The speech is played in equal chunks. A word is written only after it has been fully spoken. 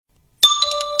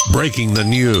Breaking the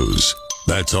news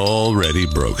that's already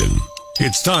broken.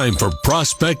 It's time for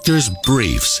Prospector's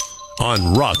Briefs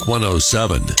on Rock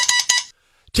 107.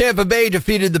 Tampa Bay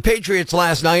defeated the Patriots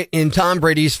last night in Tom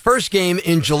Brady's first game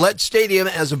in Gillette Stadium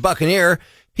as a Buccaneer.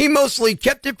 He mostly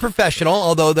kept it professional,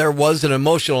 although there was an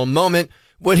emotional moment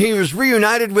when he was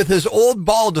reunited with his old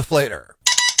ball deflator.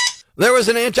 There was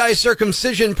an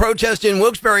anti-circumcision protest in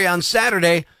Wilkes-Barre on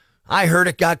Saturday. I heard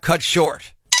it got cut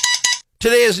short.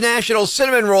 Today is National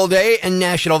Cinnamon Roll Day and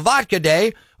National Vodka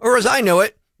Day, or as I know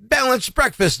it, Balanced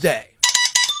Breakfast Day.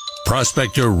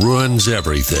 Prospector ruins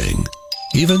everything,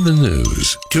 even the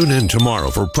news. Tune in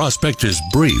tomorrow for Prospector's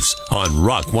Briefs on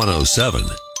Rock 107.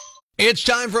 It's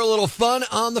time for a little fun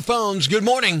on the phones. Good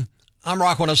morning. I'm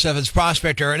Rock 107's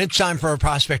Prospector, and it's time for a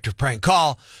Prospector prank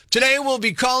call. Today we'll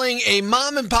be calling a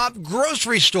mom-and-pop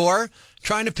grocery store,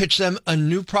 trying to pitch them a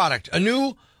new product, a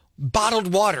new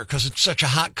bottled water, because it's such a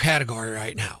hot category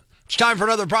right now. It's time for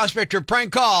another Prospector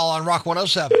prank call on Rock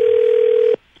 107.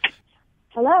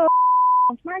 Hello,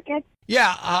 Market.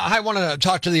 Yeah, I want to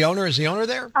talk to the owner. Is the owner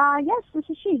there? Yes, this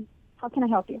is she. How can I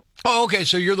help you? Oh, okay,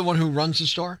 so you're the one who runs the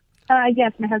store?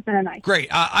 Yes, my husband and I. Great.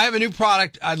 I have a new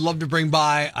product I'd love to bring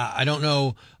by. I don't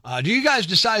know. Do you guys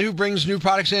decide who brings new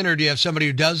products in, or do you have somebody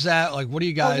who does that? Like, what do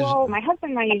you guys... Well, my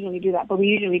husband and I usually do that, but we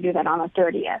usually do that on the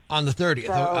 30th. On the 30th,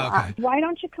 So, okay. why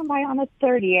don't you come by on the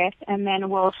 30th, and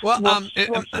then we'll see what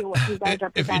you guys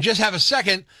are if you presenting. just have a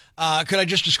second, could I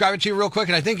just describe it to you real quick?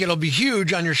 And I think it'll be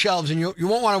huge on your shelves, and you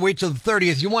won't want to wait till the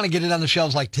 30th. You want to get it on the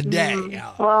shelves like today.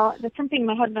 Well, that's something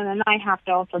my husband and I have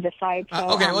to also decide. So,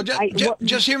 okay, well,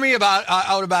 just hear me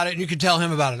out about it, and you can tell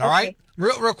him about it, all right?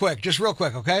 Real quick,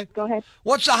 okay? Go ahead.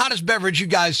 What's the hottest beverage you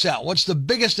guys sell? What's the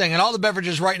biggest thing? And all the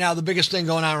beverages right now, the biggest thing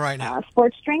going on right now?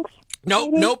 Sports drinks?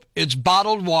 Nope. It's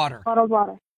bottled water. Bottled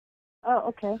water. Oh,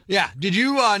 okay. Yeah. Did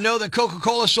you know that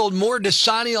Coca-Cola sold more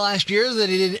Dasani last year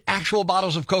than it did actual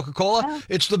bottles of Coca-Cola? Oh.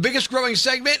 It's the biggest growing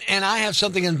segment, and I have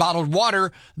something in bottled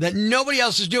water that nobody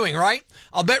else is doing, right?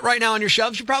 I'll bet right now on your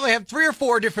shelves you probably have 3 or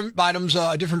 4 different items,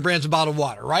 different brands of bottled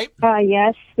water, right?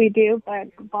 Yes, we do, but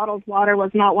bottled water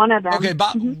was not one of them. Okay,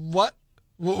 what?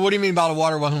 What do you mean bottled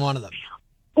water wasn't one of them?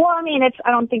 Well, I mean, I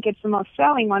don't think it's the most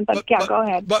selling one, but go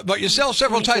ahead. But you sell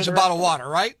several types of bottled water,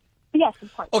 right? Yes,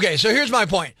 of course. Okay, so here's my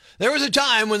point. There was a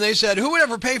time when they said, who would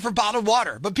ever pay for bottled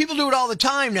water? But people do it all the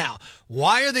time now.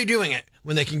 Why are they doing it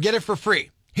when they can get it for free?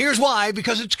 Here's why,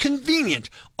 because it's convenient.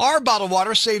 Our bottled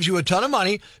water saves you a ton of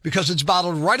money because it's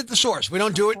bottled right at the source. We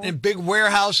don't do it in a big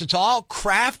warehouse. It's all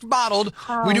craft bottled.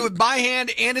 We do it by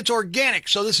hand, and it's organic.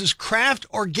 So this is craft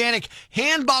organic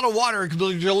hand bottled water. It can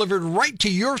be delivered right to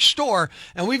your store.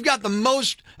 And we've got the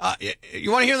most,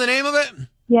 you want to hear the name of it?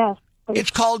 Yes. Please.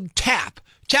 It's called TAP.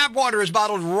 Tap water is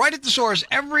bottled right at the source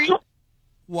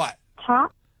what?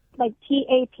 Tap? Like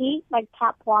T-A-P? Like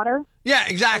tap water? Yeah,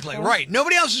 exactly. Okay. Right.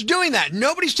 Nobody else is doing that.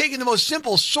 Nobody's taking the most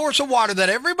simple source of water that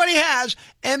everybody has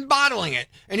and bottling it.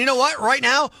 And you know what? Right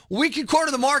now, we can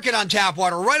corner the market on tap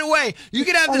water right away. You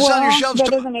can have this on your shelves. That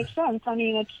doesn't make sense. I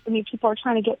mean, people are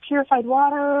trying to get purified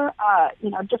water,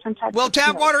 different types Well, of...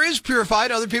 tap water is purified.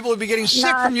 Other people would be getting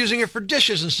sick from using it for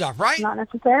dishes and stuff, right? Not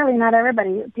necessarily. Not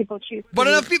everybody. People choose. But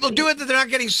enough people do it that they're not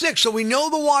getting sick, so we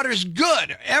know the water's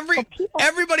good.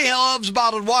 Everybody loves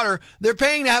bottled water. They're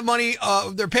paying to have money.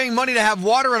 They're paying money to have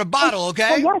water in a bottle.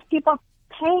 Okay. Well, yes, people are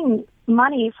paying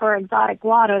money for exotic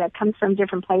water that comes from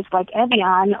different places like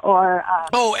Evian or...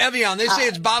 Evian. They say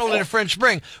it's bottled in a French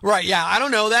Spring. Right, yeah. I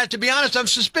don't know that. To be honest, I'm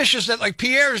suspicious that, like,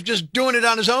 Pierre's just doing it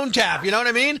on his own tap. You know what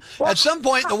I mean? Well, at some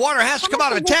point, the water has to come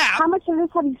out of a tap. How much of this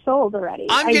have you sold already?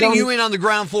 I'm getting you in on the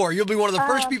ground floor. You'll be one of the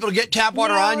first people to get tap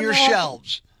water on your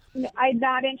shelves. I'm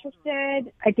not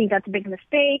interested. I think that's a big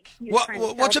mistake.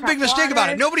 What's a big mistake about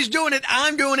it? Nobody's doing it.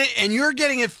 I'm doing it, and you're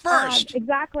getting it first.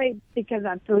 Exactly, because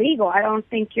that's illegal. I don't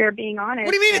think you're being honest.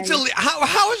 What do you mean it's illegal?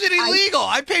 How is it illegal?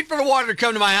 I paid for the water to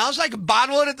come to my house. I can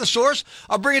bottle it at the source.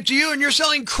 I'll bring it to you, and you're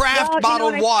selling craft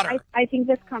bottled water. I think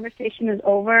this conversation is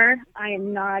over. I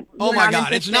am not. Oh my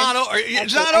God, it's not over.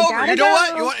 It's not over. You know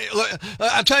what?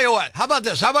 I'll tell you what. How about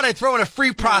this? How about I throw in a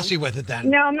free prosy with it then?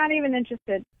 No, I'm not even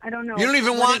interested. I don't know. You don't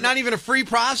even want not even a free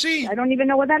prosy? I don't even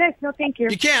know what that is. No, thank you.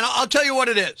 You can. I'll tell you what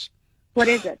it is. What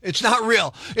is it? It's not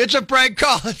real. It's a prank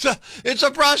call. It's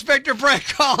a Prospector prank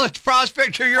call. It's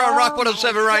Prospector. You're on Rock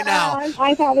 107 right now.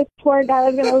 I thought this poor guy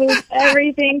was going to lose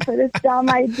everything for this dumb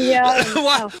idea.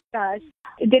 Oh gosh,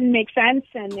 it didn't make sense.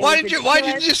 And why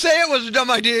didn't you say it was a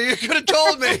dumb idea? You could have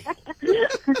told me.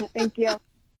 Thank you.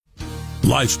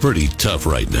 Life's pretty tough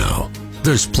right now.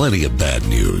 There's plenty of bad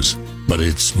news, but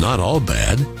it's not all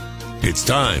bad. It's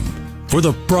time for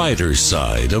the brighter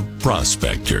side of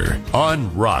Prospector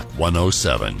on Rock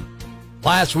 107.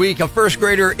 Last week, a first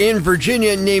grader in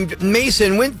Virginia named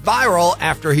Mason went viral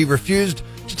after he refused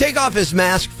to take off his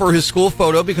mask for his school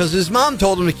photo because his mom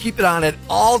told him to keep it on at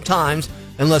all times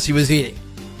unless he was eating.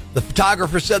 The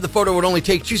photographer said the photo would only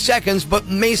take 2 seconds, but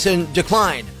Mason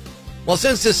declined. Well,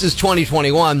 since this is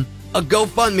 2021, a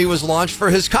GoFundMe was launched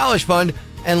for his college fund,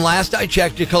 and last I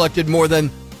checked, it collected more than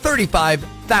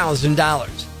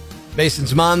 $35,000.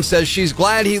 Mason's mom says she's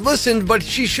glad he listened, but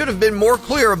she should have been more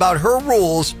clear about her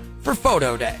rules for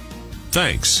photo day.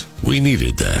 Thanks. We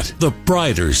needed that. The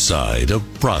brighter side of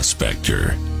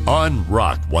Prospector on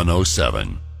Rock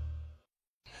 107.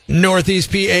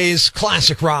 Northeast PA's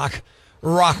classic rock,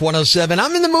 Rock 107.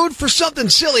 I'm in the mood for something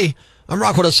silly. I'm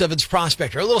Rock 107's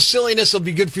Prospector. A little silliness will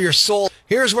be good for your soul.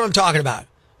 Here's what I'm talking about.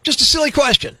 Just a silly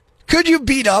question. Could you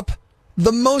beat up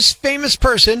the most famous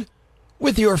person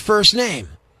with your first name?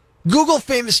 Google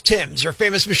famous Tims or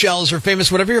famous Michelles or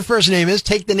famous whatever your first name is.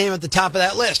 Take the name at the top of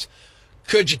that list.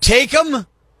 Could you take them? And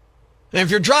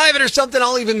if you're driving or something,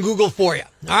 I'll even Google for you.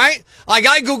 All right? Like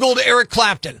I Googled Eric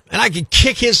Clapton, and I could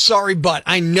kick his sorry butt.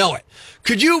 I know it.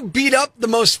 Could you beat up the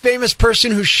most famous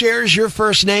person who shares your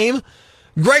first name?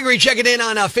 Gregory checking in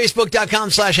on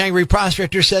Facebook.com/Angry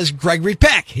Prospector says Gregory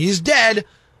Peck. He's dead.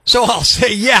 So I'll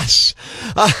say yes.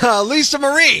 Lisa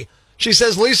Marie. She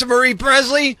says Lisa Marie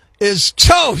Presley is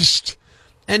toast.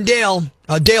 And Dale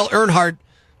Earnhardt,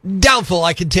 doubtful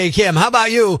I could take him. How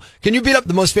about you? Can you beat up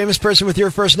the most famous person with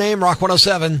your first name? Rock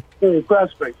 107. Hey,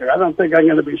 Prospector, I don't think I'm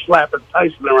going to be slapping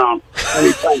Tyson around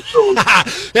anytime soon.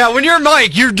 Yeah, when you're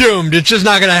Mike, you're doomed. It's just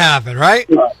not going to happen, right?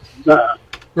 No.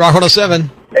 Rock 107.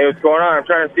 Hey, what's going on? I'm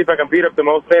trying to see if I can beat up the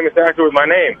most famous actor with my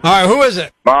name. All right, who is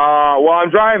it? Well, I'm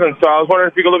driving, so I was wondering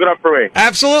if you could look it up for me.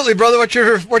 Absolutely, brother. What's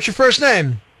your first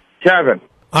name? Kevin.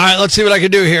 All right, let's see what I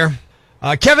can do here.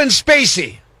 Kevin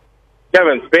Spacey.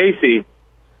 Kevin Spacey.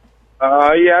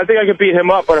 Yeah, I think I could beat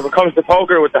him up, but if it comes to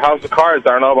poker with the House of Cards,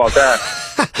 I don't know about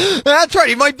that. That's right.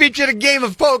 He might beat you at a game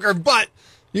of poker, but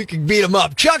you can beat him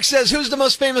up. Chuck says, who's the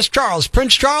most famous Charles?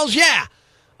 Prince Charles? Yeah.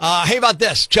 Hey, about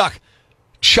this, Chuck.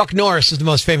 Chuck Norris is the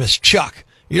most famous Chuck.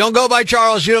 You don't go by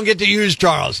Charles, you don't get to use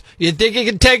Charles. You think you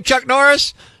can take Chuck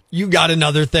Norris? You got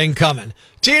another thing coming.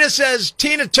 Tina says,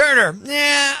 Tina Turner.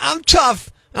 Yeah, I'm tough.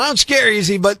 I don't scare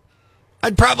easy, but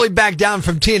I'd probably back down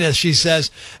from Tina, she says.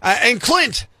 And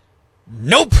Clint.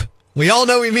 Nope. We all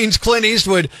know he means Clint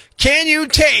Eastwood. Can you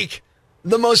take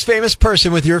the most famous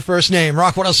person with your first name?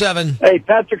 Rock 107. Hey,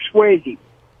 Patrick Swayze.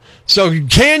 So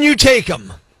can you take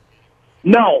him?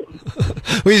 No.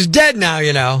 Well, he's dead now,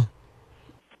 you know.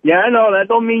 Yeah, I know. That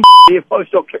don't mean you're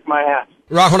supposed to kick my ass.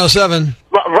 Rock 107.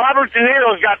 Robert De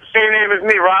Niro's got the same name as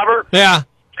me, Robert. Yeah.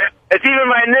 It's even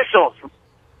my initials,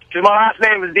 because my last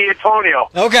name is D'Antonio.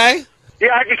 Okay.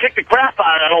 Yeah, I could kick the crap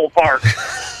out of that old fart.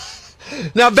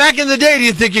 Now, back in the day, do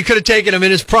you think you could have taken him in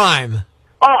his prime?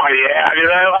 Oh, yeah. I mean,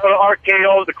 I would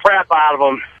RKO the crap out of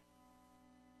him.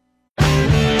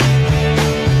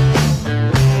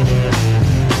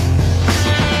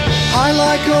 I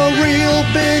like a real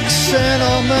big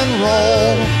cinnamon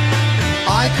roll.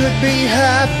 I could be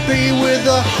happy with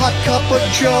a hot cup of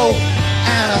joe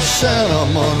and a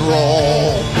cinnamon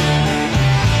roll.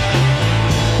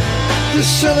 The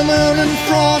cinnamon and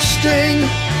frosting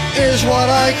is what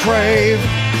I crave.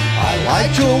 I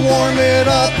like to warm it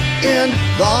up in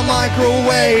the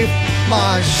microwave,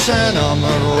 my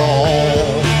cinnamon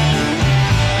roll.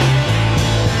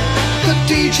 The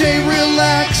DJ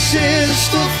relaxes,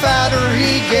 the fatter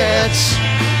he gets.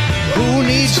 Who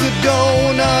needs the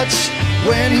donuts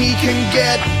when he can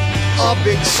get a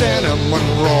big cinnamon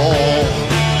roll?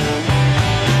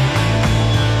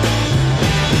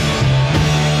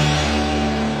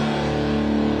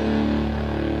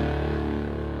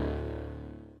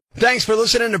 Thanks for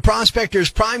listening to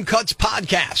Prospector's Prime Cuts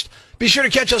podcast. Be sure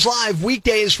to catch us live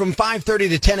weekdays from 5:30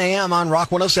 to 10 a.m. on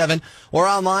Rock 107 or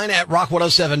online at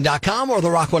rock107.com or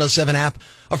the Rock 107 app,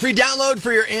 a free download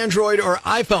for your Android or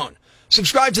iPhone.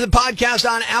 Subscribe to the podcast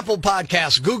on Apple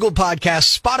Podcasts, Google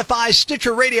Podcasts, Spotify,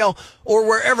 Stitcher Radio, or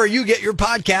wherever you get your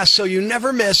podcasts so you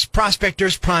never miss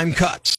Prospector's Prime Cuts.